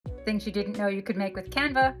Things you didn't know you could make with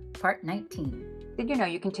Canva, Part 19. Did you know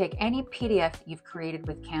you can take any PDF you've created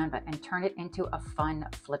with Canva and turn it into a fun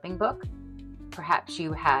flipping book? Perhaps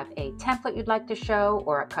you have a template you'd like to show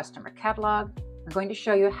or a customer catalog. I'm going to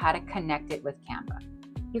show you how to connect it with Canva.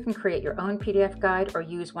 You can create your own PDF guide or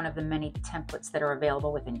use one of the many templates that are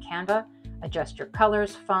available within Canva. Adjust your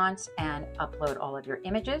colors, fonts, and upload all of your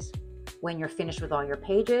images. When you're finished with all your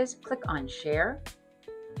pages, click on Share,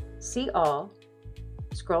 See All,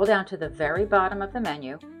 scroll down to the very bottom of the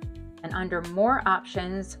menu, and under More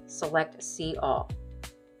Options, select See All.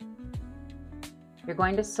 You're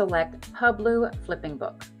going to select Publu Flipping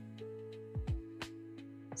Book.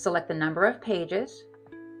 Select the number of pages,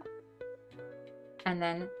 and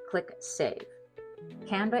then click Save.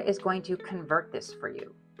 Canva is going to convert this for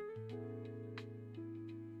you.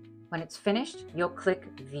 When it's finished, you'll click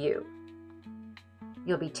View.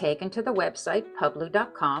 You'll be taken to the website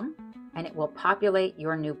publu.com, and it will populate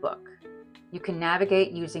your new book. You can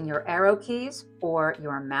navigate using your arrow keys or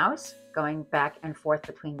your mouse, going back and forth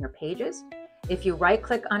between your pages. If you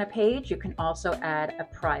right-click on a page, you can also add a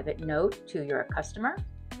private note to your customer.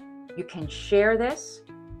 You can share this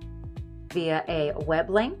via a web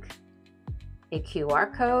link, a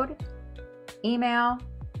QR code, email,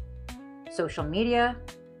 social media.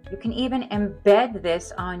 You can even embed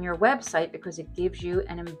this on your website because it gives you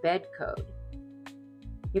an embed code.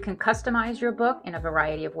 You can customize your book in a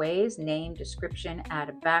variety of ways: name, description, add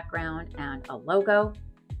a background, and a logo.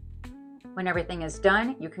 When everything is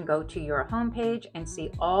done, you can go to your homepage and see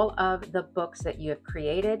all of the books that you have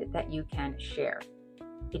created that you can share.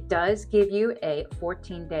 It does give you a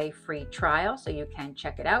 14-day free trial, so you can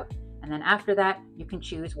check it out. And then after that, you can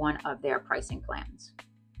choose one of their pricing plans.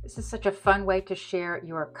 This is such a fun way to share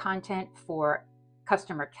your content for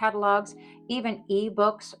customer catalogs. Even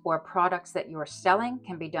ebooks or products that you're selling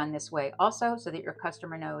can be done this way also, so that your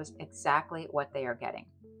customer knows exactly what they are getting.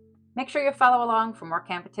 Make sure you follow along for more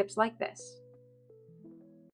Canva tips like this.